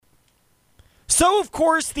So, of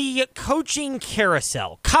course, the coaching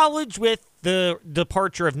carousel. College with the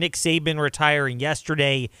departure of Nick Saban retiring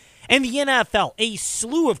yesterday, and the NFL, a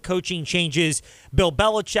slew of coaching changes. Bill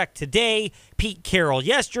Belichick today, Pete Carroll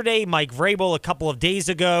yesterday, Mike Vrabel a couple of days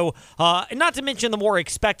ago, and not to mention the more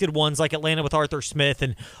expected ones like Atlanta with Arthur Smith,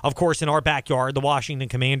 and, of course, in our backyard, the Washington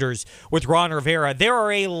Commanders with Ron Rivera. There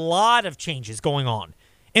are a lot of changes going on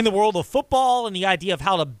in the world of football and the idea of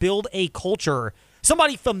how to build a culture.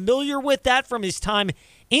 Somebody familiar with that from his time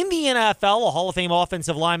in the NFL, a Hall of Fame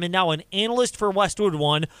offensive lineman, now an analyst for Westwood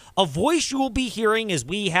One, a voice you will be hearing as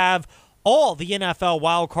we have all the NFL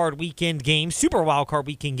Wildcard Weekend games, Super Wildcard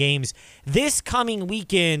Weekend games, this coming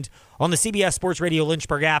weekend on the CBS Sports Radio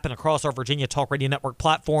Lynchburg app and across our Virginia Talk Radio Network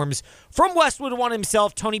platforms. From Westwood One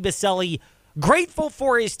himself, Tony Boselli, grateful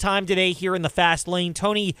for his time today here in the Fast Lane.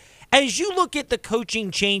 Tony, as you look at the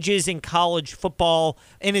coaching changes in college football,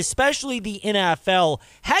 and especially the NFL,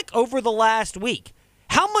 heck, over the last week,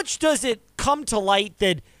 how much does it come to light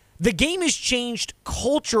that the game has changed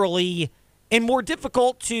culturally and more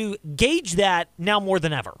difficult to gauge that now more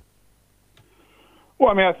than ever? Well,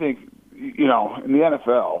 I mean, I think, in the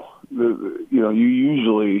NFL, you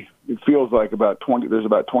usually, it feels like there's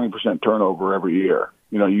about 20% turnover every year.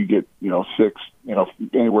 You get, six,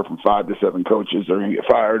 anywhere from 5 to 7 coaches are going to get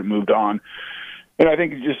fired and moved on. And I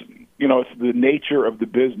think it's just, it's the nature of the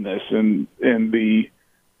business and the,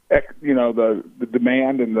 the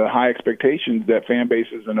demand and the high expectations that fan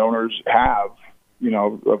bases and owners have,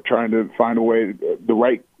 of trying to find a way,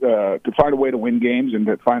 to find a way to win games and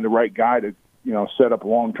to find the right guy to, set up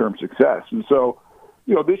long-term success. And so,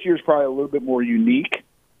 this year's probably a little bit more unique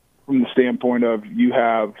from the standpoint of you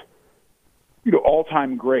have,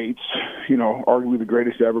 all-time greats, arguably the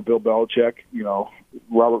greatest ever, Bill Belichick.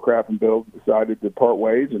 Robert Kraft and Bill decided to part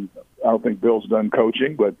ways, and I don't think Bill's done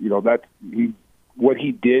coaching, but, what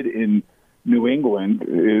he did in New England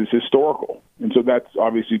is historical. And so that's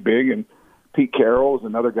obviously big. And Pete Carroll is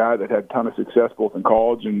another guy that had a ton of success both in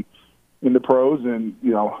college and in the pros, and,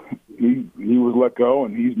 he was let go,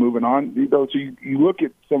 and he's moving on. So you look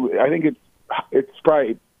at I think it's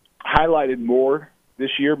probably highlighted more this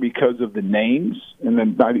year because of the names, and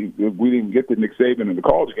then we didn't get to Nick Saban in the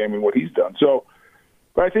college game and what he's done. So,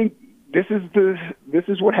 but I think this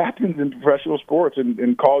is what happens in professional sports and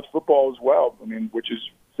in college football as well. I mean, which is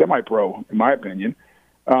semi-pro in my opinion.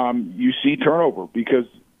 You see turnover because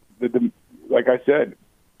like I said,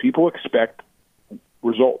 people expect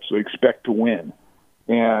results. They expect to win,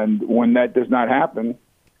 and when that does not happen,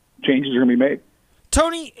 changes are going to be made.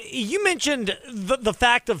 Tony, you mentioned the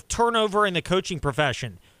fact of turnover in the coaching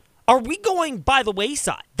profession. Are we going by the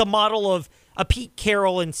wayside? The model of a Pete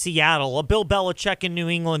Carroll in Seattle, a Bill Belichick in New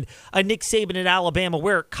England, a Nick Saban in Alabama,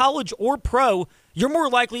 where college or pro, you're more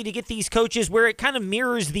likely to get these coaches where it kind of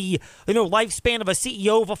mirrors the lifespan of a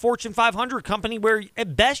CEO of a Fortune 500 company where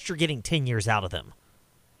at best you're getting 10 years out of them.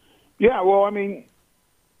 Yeah, well, I mean,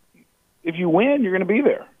 if you win, you're going to be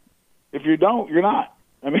there. If you don't, you're not.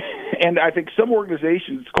 I mean, and I think some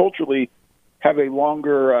organizations culturally have a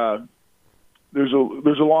longer there's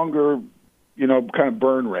a longer kind of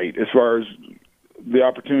burn rate as far as the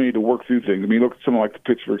opportunity to work through things. I mean, look at someone like the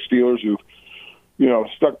Pittsburgh Steelers who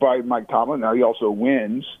stuck by Mike Tomlin. Now he also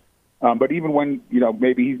wins, but even when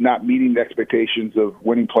maybe he's not meeting the expectations of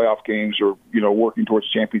winning playoff games or working towards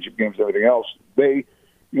championship games and everything else, they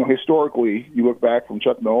historically you look back from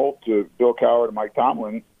Chuck Noll to Bill Cowher to Mike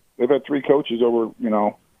Tomlin. They've had 3 coaches over,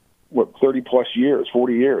 30-plus years,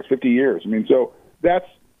 40 years, 50 years. I mean, so that's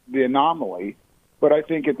the anomaly. But I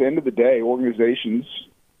think at the end of the day, organizations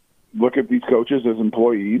look at these coaches as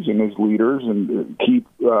employees and as leaders and keep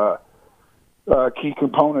key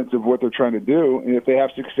components of what they're trying to do. And if they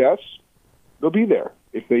have success, they'll be there.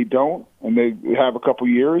 If they don't and they have a couple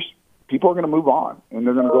years, people are going to move on. And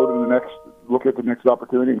they're going to go to look at the next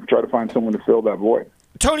opportunity and try to find someone to fill that void.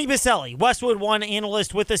 Tony Boselli, Westwood One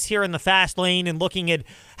analyst, with us here in the Fast Lane and looking at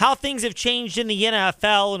how things have changed in the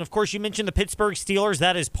NFL. And, of course, you mentioned the Pittsburgh Steelers.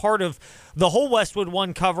 That is part of the whole Westwood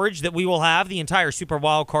One coverage that we will have the entire Super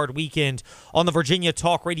Wildcard Weekend on the Virginia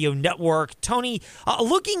Talk Radio Network. Tony,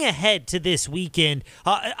 looking ahead to this weekend,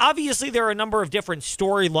 obviously there are a number of different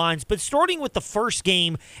storylines, but starting with the first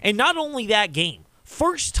game, and not only that game,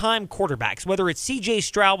 first-time quarterbacks, whether it's C.J.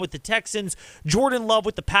 Stroud with the Texans, Jordan Love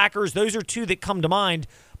with the Packers, those are 2 that come to mind.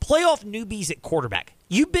 Playoff newbies at quarterback.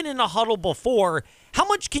 You've been in a huddle before. How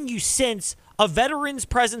much can you sense a veteran's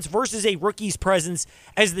presence versus a rookie's presence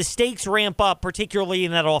as the stakes ramp up, particularly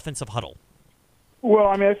in that offensive huddle? Well,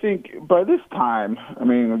 I mean, I think by this time,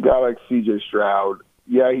 a guy like C.J. Stroud,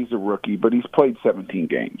 yeah, he's a rookie, but he's played 17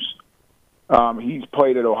 games. He's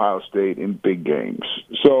played at Ohio State in big games.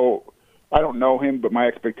 So I don't know him, but my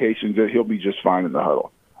expectation is that he'll be just fine in the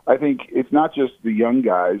huddle. I think it's not just the young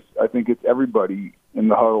guys. I think it's everybody in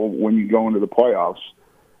the huddle when you go into the playoffs.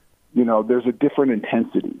 There's a different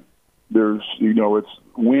intensity. There's, it's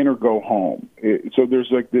win or go home. So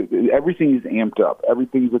there's everything is amped up.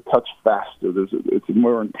 Everything's a touch faster. It's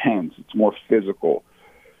more intense. It's more physical.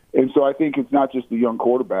 And so I think it's not just the young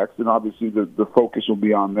quarterbacks, and obviously the focus will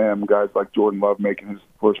be on them. Guys like Jordan Love making his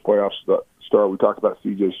first playoff start. We talked about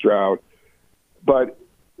C.J. Stroud. But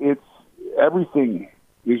everything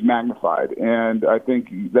is magnified, and I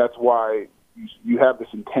think that's why you have this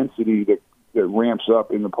intensity that ramps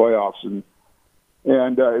up in the playoffs, and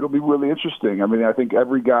it'll be really interesting. I mean, I think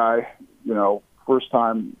every guy, first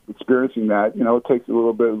time experiencing that, it takes a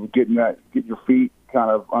little bit of getting your feet kind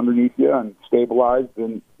of underneath you and stabilized,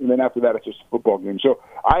 and then after that, it's just a football game. So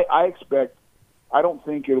I don't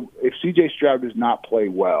think if C.J. Stroud does not play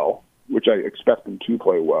well, which I expect him to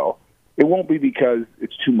play well, it won't be because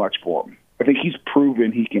it's too much for him. I think he's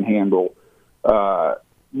proven he can handle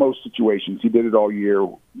most situations. He did it all year.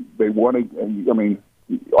 They wanted. I mean,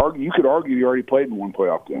 you could argue he already played in one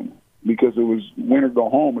playoff game because it was win or go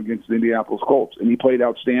home against the Indianapolis Colts, and he played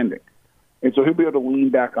outstanding. And so he'll be able to lean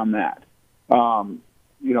back on that.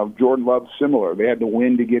 Jordan Love's similar. They had to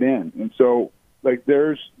win to get in, and so they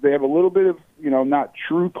have a little bit of not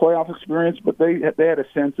true playoff experience, but they had a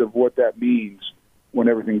sense of what that means when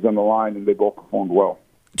everything's on the line, and they both performed well.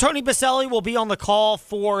 Tony Boselli will be on the call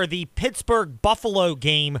for the Pittsburgh-Buffalo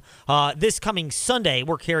game this coming Sunday.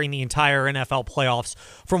 We're carrying the entire NFL playoffs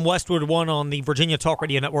from Westwood 1 on the Virginia Talk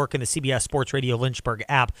Radio Network and the CBS Sports Radio Lynchburg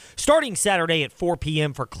app, starting Saturday at 4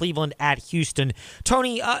 p.m. for Cleveland at Houston.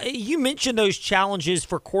 Tony, you mentioned those challenges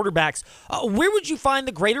for quarterbacks. Where would you find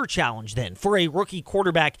the greater challenge then for a rookie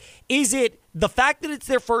quarterback? Is it the fact that it's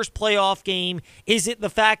their first playoff game? Is it the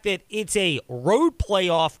fact that it's a road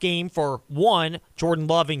playoff game for one, Jordan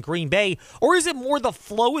Love in Green Bay? Or is it more the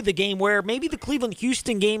flow of the game where maybe the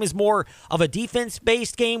Cleveland-Houston game is more of a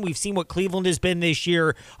defense-based game? We've seen what Cleveland has been this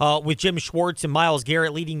year with Jim Schwartz and Myles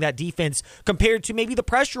Garrett leading that defense compared to maybe the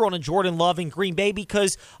pressure on a Jordan Love in Green Bay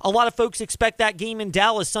because a lot of folks expect that game in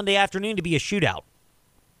Dallas Sunday afternoon to be a shootout.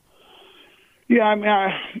 Yeah,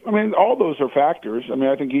 I mean, all those are factors. I mean,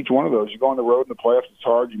 I think each one of those. You go on the road in the playoffs, it's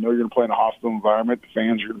hard. You're going to play in a hostile environment. The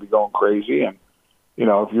fans are going to be going crazy. And,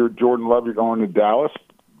 if you're Jordan Love, you're going to Dallas.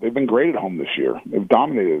 They've been great at home this year. They've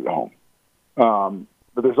dominated at home.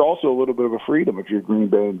 But there's also a little bit of a freedom if you're Green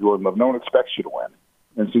Bay and Jordan Love. No one expects you to win.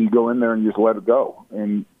 And so you go in there and you just let it go.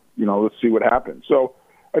 And, let's see what happens. So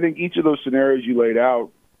I think each of those scenarios you laid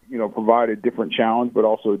out, provide a different challenge but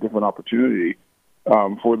also a different opportunity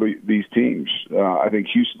for these teams. I think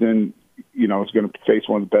Houston, is going to face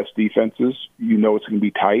one of the best defenses. It's going to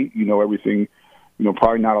be tight. Everything,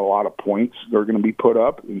 probably not a lot of points are going to be put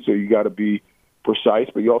up. And so you got to be precise,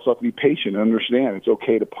 but you also have to be patient and understand it's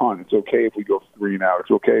okay to punt. It's okay if we go 3 and out.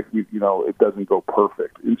 It's okay if it doesn't go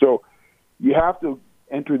perfect. And so you have to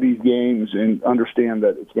enter these games and understand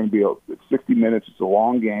that it's going to be it's 60 minutes. It's a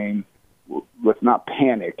long game. Let's not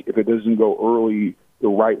panic if it doesn't go early the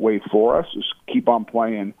right way for us. Just keep on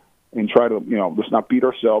playing and try to, let's not beat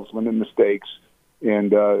ourselves, limit mistakes,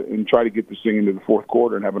 and try to get this thing into the fourth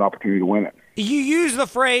quarter and have an opportunity to win it. You use the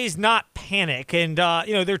phrase "not panic," and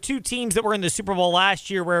there are two teams that were in the Super Bowl last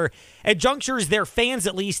year where, at junctures, their fans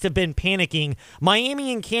at least have been panicking.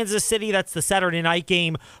 Miami and Kansas City. That's the Saturday night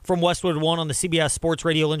game from Westwood 1 on the CBS Sports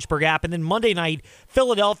Radio Lynchburg app, and then Monday night,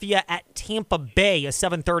 Philadelphia at Tampa Bay, a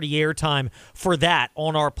 7:30 airtime for that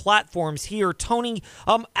on our platforms here. Tony,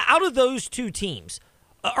 out of those two teams,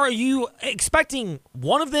 are you expecting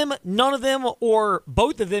one of them, none of them, or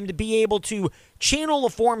both of them to be able to channel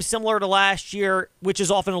a form similar to last year, which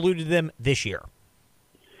has often eluded them this year?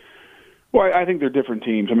 Well, I think they're different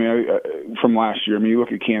teams. I mean, from last year, you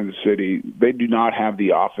look at Kansas City, they do not have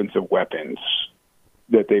the offensive weapons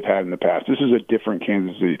that they've had in the past. This is a different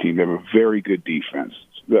Kansas City team. They have a very good defense.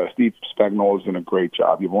 Steve Spagnuolo has done a great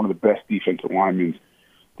job. You have one of the best defensive linemen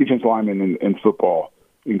in football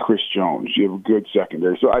in Chris Jones. You have a good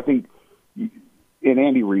secondary. So I think, and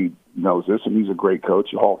Andy Reid knows this, and he's a great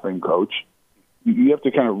coach, a Hall of Fame coach. You have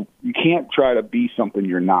to you can't try to be something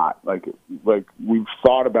you're not. Like we've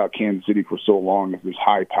thought about Kansas City for so long as this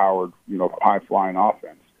high-powered, high-flying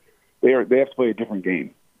offense. They have to play a different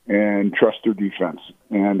game and trust their defense.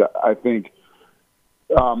 And I think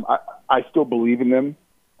I still believe in them.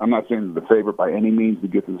 I'm not saying they're the favorite by any means to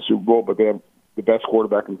get to the Super Bowl, but they have the best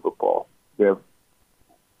quarterback in football. They have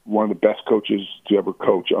one of the best coaches to ever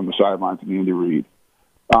coach on the sidelines in Andy Reid.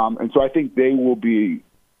 And so I think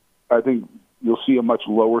I think you'll see a much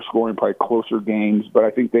lower scoring, probably closer games, but I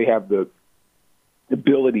think they have the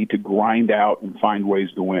ability to grind out and find ways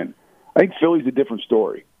to win. I think Philly's a different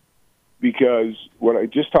story because what I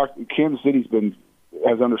just talked, Kansas City's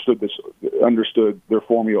has understood their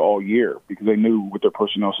formula all year because they knew what their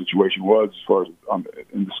personnel situation was as far as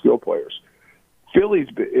in the skill players. Philly's,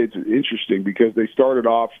 it's interesting because they started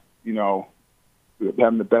off,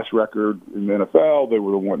 having the best record in the NFL. They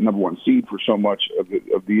were the number one seed for so much of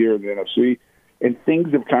the year in the NFC, and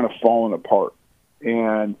things have kind of fallen apart.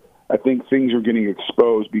 And I think things are getting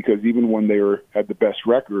exposed because even when they had the best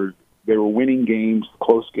record, they were winning games,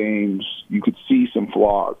 close games. You could see some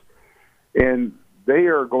flaws. And they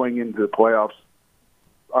are going into the playoffs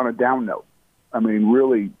on a down note. I mean,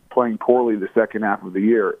 really playing poorly the second half of the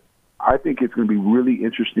year. I think it's going to be really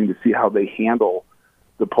interesting to see how they handle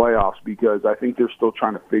the playoffs because I think they're still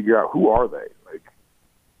trying to figure out who are they. Like,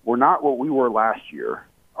 we're not what we were last year.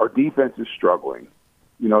 Our defense is struggling.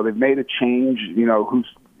 They've made a change. Who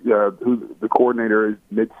the coordinator is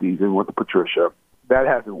midseason with Patricia. That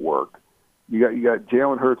hasn't worked. You got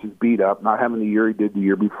Jalen Hurts is beat up, not having the year he did the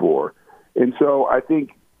year before, and so I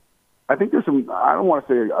think there's some. I don't want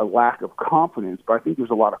to say a lack of confidence, but I think there's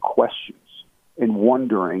a lot of questions and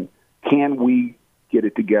wondering: can we get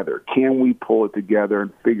it together? Can we pull it together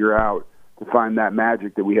and figure out to find that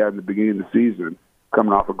magic that we had in the beginning of the season,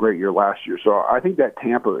 coming off a great year last year? So I think that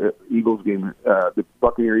Tampa Eagles game, the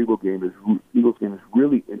Buccaneer Eagles game is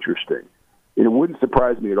really interesting. And it wouldn't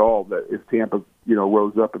surprise me at all that if Tampa,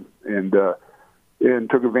 rose up and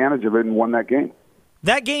took advantage of it and won that game.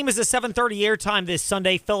 That game is a 7:30 airtime this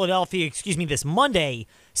this Monday,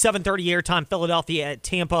 7:30 airtime, Philadelphia at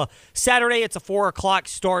Tampa. Saturday, it's a 4 o'clock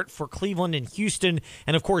start for Cleveland and Houston.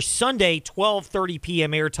 And, of course, Sunday, 12:30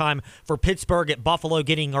 p.m. airtime for Pittsburgh at Buffalo,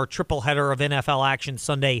 getting our triple header of NFL action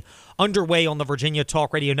Sunday underway on the Virginia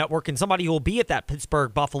Talk Radio Network. And somebody who will be at that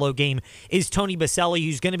Pittsburgh-Buffalo game is Tony Boselli,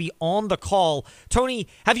 who's going to be on the call. Tony,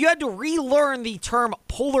 have you had to relearn the term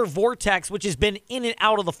polar vortex, which has been in and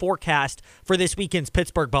out of the forecast for this weekend's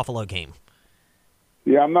Pittsburgh-Buffalo game?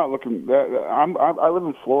 Yeah, I'm not looking. I live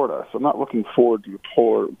in Florida, so I'm not looking forward to the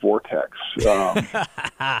polar vortex.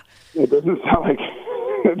 It doesn't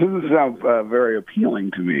sound very appealing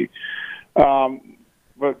to me.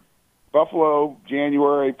 But Buffalo,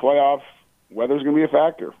 January playoff, weather's going to be a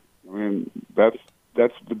factor. I mean, that's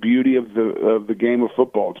the beauty of the game of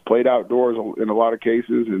football. It's played outdoors in a lot of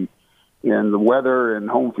cases, and the weather and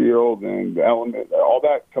home field and the element, all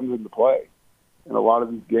that comes into play in a lot of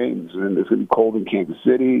these games. And it's going to be cold in Kansas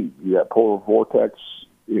City. You got polar vortex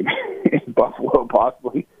in Buffalo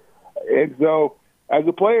possibly. And so as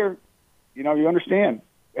a player, you understand,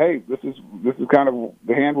 hey, this is kind of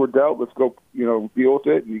the hand we're dealt. Let's go, deal with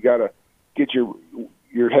it. And you got to get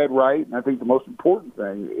your head right. And I think the most important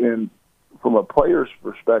thing, from a player's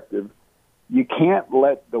perspective, you can't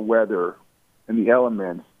let the weather and the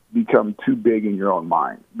elements become too big in your own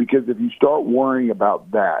mind. Because if you start worrying about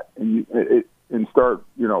that and start,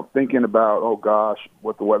 thinking about, oh gosh,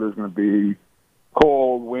 what the weather's going to be,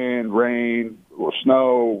 cold, wind, rain, or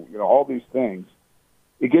snow, all these things,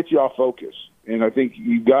 it gets you off focus. And I think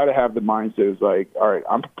you got to have the mindset is like, all right,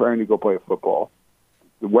 I'm preparing to go play football.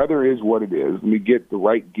 The weather is what it is. Let me get the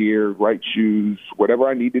right gear, right shoes, whatever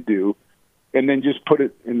I need to do, and then just put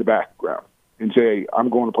it in the background and say, I'm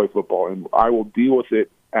going to play football, and I will deal with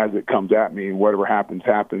it as it comes at me, and whatever happens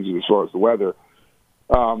as far as the weather.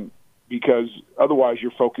 Because otherwise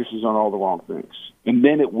your focus is on all the wrong things. And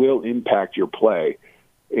then it will impact your play,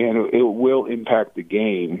 and it will impact the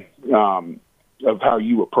game of how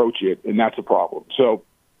you approach it, and that's a problem. So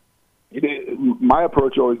my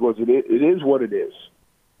approach always was it is what it is.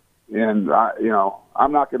 And,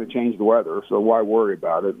 I'm not going to change the weather, so why worry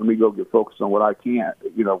about it? Let me go get focused on what I can,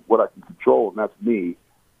 what I can control, and that's me,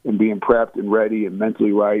 and being prepped and ready and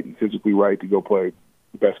mentally right and physically right to go play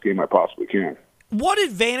the best game I possibly can. What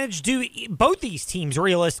advantage do both these teams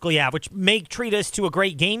realistically have, which may treat us to a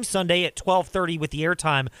great game Sunday at 12:30 with the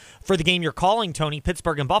airtime for the game you're calling, Tony,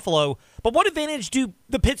 Pittsburgh and Buffalo? But what advantage do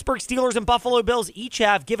the Pittsburgh Steelers and Buffalo Bills each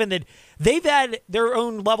have, given that they've had their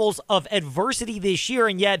own levels of adversity this year,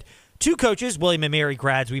 and yet two coaches, William and Mary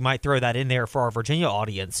grads, we might throw that in there for our Virginia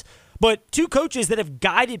audience, but two coaches that have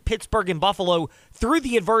guided Pittsburgh and Buffalo through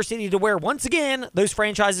the adversity to where, once again, those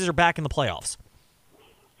franchises are back in the playoffs?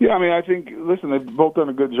 Yeah, I mean, I think, listen, they've both done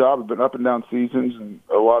a good job. It's been up and down seasons, and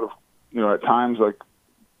a lot of, at times, like,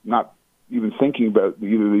 not even thinking about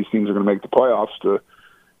either of these teams are going to make the playoffs to,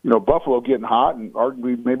 Buffalo getting hot and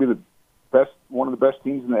arguably maybe one of the best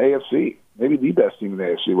teams in the AFC, maybe the best team in the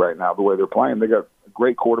AFC right now, the way they're playing. They got a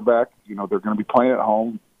great quarterback. They're going to be playing at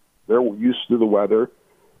home. They're used to the weather.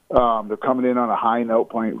 They're coming in on a high note,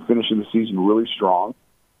 finishing the season really strong.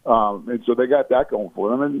 And so they got that going for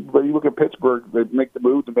them. But you look at Pittsburgh, they make the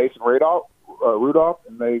move to Mason Rudolph,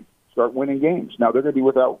 and they start winning games. Now they're going to be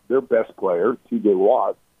without their best player, T.J.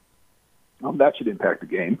 Watt. That should impact the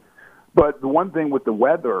game. But the one thing with the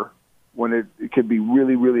weather, when it can be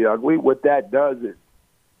really, really ugly, what that does is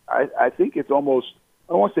I think it's almost,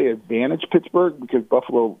 I don't want to say advantage Pittsburgh, because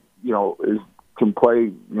Buffalo, can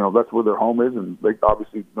play, that's where their home is, and they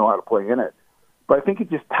obviously know how to play in it. But I think it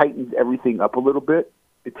just tightens everything up a little bit.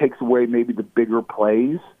 It takes away maybe the bigger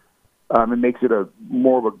plays. It makes it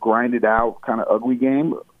more of a grinded-out kind of ugly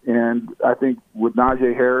game. And I think with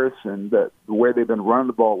Najee Harris and the way they've been running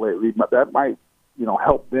the ball lately, that might,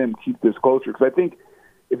 help them keep this closer. Because I think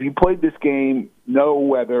if you played this game, no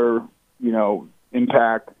weather,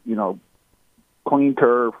 impact, clean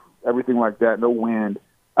turf, everything like that, no wind,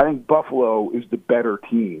 I think Buffalo is the better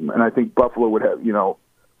team. And I think Buffalo would have,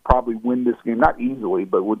 probably win this game, not easily,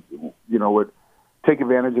 but would take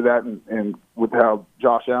advantage of that, and with how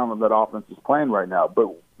Josh Allen and that offense is playing right now. But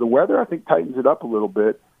the weather, I think, tightens it up a little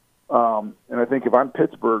bit. And I think if I'm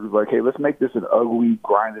Pittsburgh, it's like, hey, let's make this an ugly,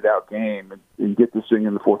 grinded-out game and get this thing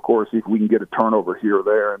in the fourth quarter, see if we can get a turnover here or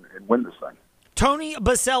there and win this thing. Tony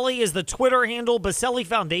Boselli is the Twitter handle,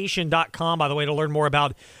 BoselliFoundation.com, by the way, to learn more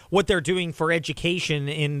about what they're doing for education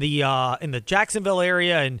in the Jacksonville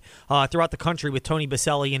area and throughout the country with Tony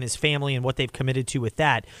Boselli and his family and what they've committed to with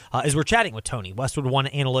that. As we're chatting with Tony, Westwood One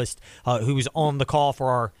analyst who's on the call for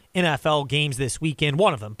our NFL games this weekend,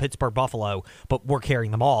 one of them, Pittsburgh-Buffalo, but we're carrying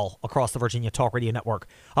them all across the Virginia Talk Radio Network.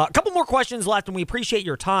 A couple more questions left, and we appreciate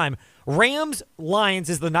your time. Rams-Lions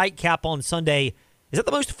is the nightcap on Sunday. Is that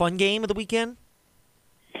the most fun game of the weekend?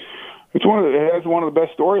 It has one of the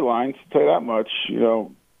best storylines, to tell you that much.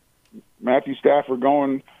 Matthew Stafford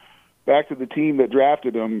going back to the team that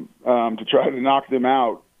drafted him to try to knock them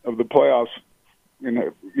out of the playoffs.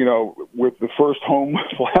 With the first home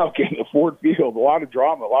playoff game at Ford Field, a lot of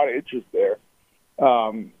drama, a lot of interest there,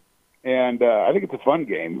 and I think it's a fun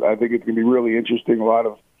game. I think it's going to be really interesting. A lot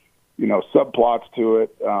of subplots to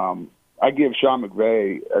it. I give Sean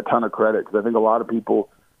McVay a ton of credit, because I think a lot of people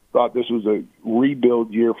thought this was a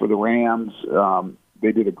rebuild year for the Rams.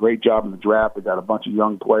 They did a great job in the draft. They got a bunch of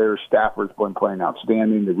young players. Stafford's been playing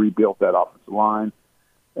outstanding. They rebuilt that offensive line,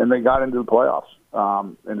 and they got into the playoffs.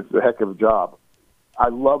 And it's a heck of a job. I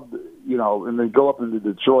love, and they go up into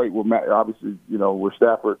Detroit, where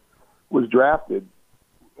Stafford was drafted,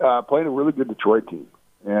 playing a really good Detroit team.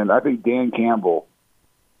 And I think Dan Campbell,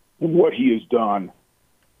 and what he has done,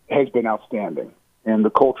 has been outstanding. And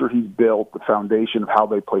the culture he's built, the foundation of how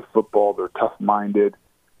they play football, they're tough-minded.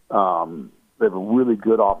 They have a really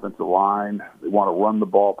good offensive line. They want to run the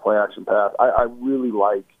ball, play action pass. I really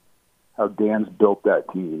like how Dan's built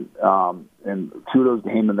that team. And kudos to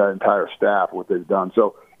him and that entire staff, what they've done.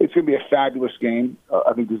 So it's going to be a fabulous game.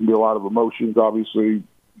 I think there's going to be a lot of emotions, obviously,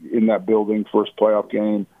 in that building. First playoff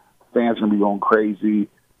game. Fans are going to be going crazy.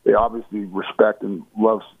 They obviously respect and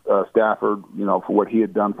love Stafford, for what he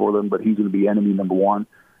had done for them, but he's going to be enemy number one.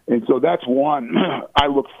 And so that's one I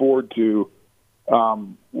look forward to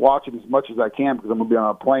watching as much as I can, because I'm going to be on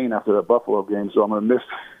a plane after that Buffalo game, so I'm going to miss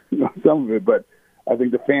some of it. But I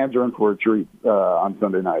think the fans are in for a treat on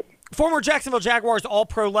Sunday night. Former Jacksonville Jaguars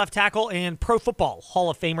All-Pro left tackle and Pro Football Hall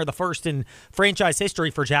of Famer, the first in franchise history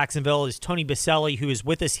for Jacksonville, is Tony Boselli, who is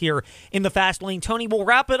with us here in the Fast Lane. Tony, we'll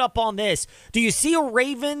wrap it up on this. Do you see a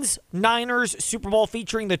Ravens-Niners Super Bowl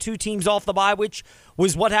featuring the two teams off the bye, which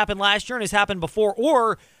was what happened last year and has happened before?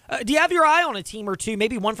 Or do you have your eye on a team or two,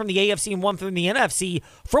 maybe one from the AFC and one from the NFC,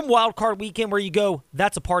 from Wild Card Weekend, where you go,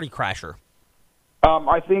 that's a party crasher?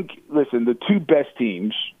 I think, listen, the two best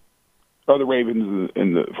teams are the Ravens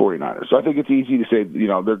and the 49ers. So I think it's easy to say,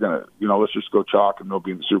 they're going to, let's just go chalk and they'll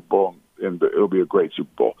be in the Super Bowl, and it'll be a great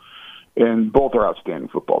Super Bowl. And both are outstanding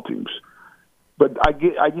football teams. But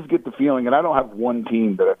I just get the feeling, and I don't have one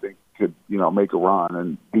team that I think could, make a run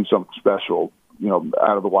and do something special,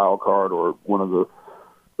 out of the wild card or one of the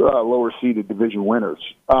lower-seeded division winners.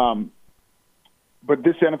 But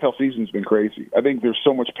this NFL season has been crazy. I think there's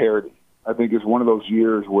so much parity. I think it's one of those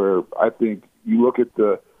years where I think you look at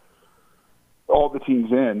all the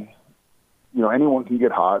teams in, anyone can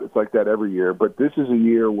get hot. It's like that every year. But this is a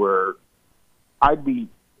year where I'd be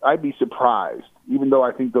surprised, even though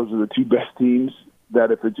I think those are the two best teams,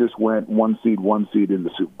 that if it just went one seed in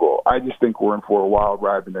the Super Bowl. I just think we're in for a wild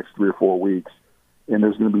ride the next 3 or 4 weeks, and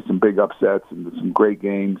there's going to be some big upsets and some great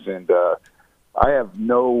games. And I have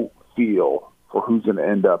no feel for who's going to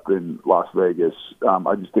end up in Las Vegas.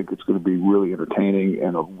 I just think it's going to be really entertaining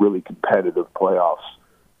and a really competitive playoffs,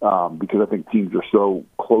 because I think teams are so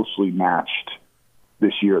closely matched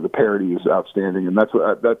this year. The parity is outstanding, and that's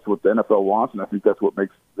what the NFL wants, and I think that's what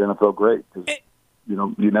makes the NFL great. Because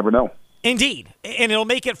you never know. Indeed, and it'll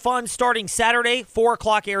make it fun starting Saturday, 4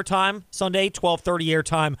 o'clock airtime, Sunday, 12:30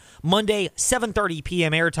 airtime, Monday, 7:30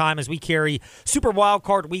 p.m. airtime as we carry Super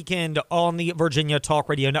Wildcard Weekend on the Virginia Talk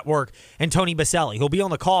Radio Network. And Tony Boselli, who'll be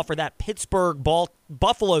on the call for that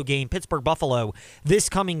Buffalo game, Pittsburgh-Buffalo, this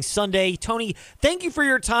coming Sunday. Tony, thank you for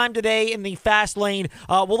your time today in the Fast Lane.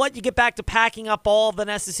 We'll let you get back to packing up all the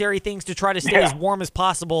necessary things to try to stay as warm as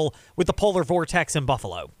possible with the polar vortex in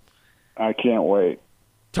Buffalo. I can't wait.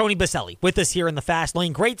 Tony Boselli with us here in the Fast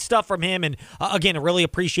Lane. Great stuff from him, and again, I really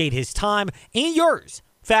appreciate his time and yours.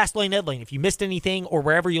 Fast Lane Ed Lane. If you missed anything or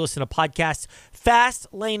wherever you listen to podcasts, Fast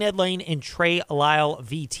Lane Ed Lane and Trey Lyle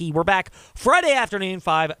VT. We're back Friday afternoon,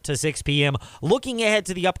 5 to 6 p.m., looking ahead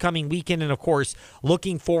to the upcoming weekend and, of course,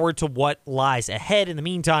 looking forward to what lies ahead. In the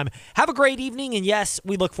meantime, have a great evening, and yes,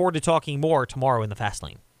 we look forward to talking more tomorrow in the Fast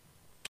Lane.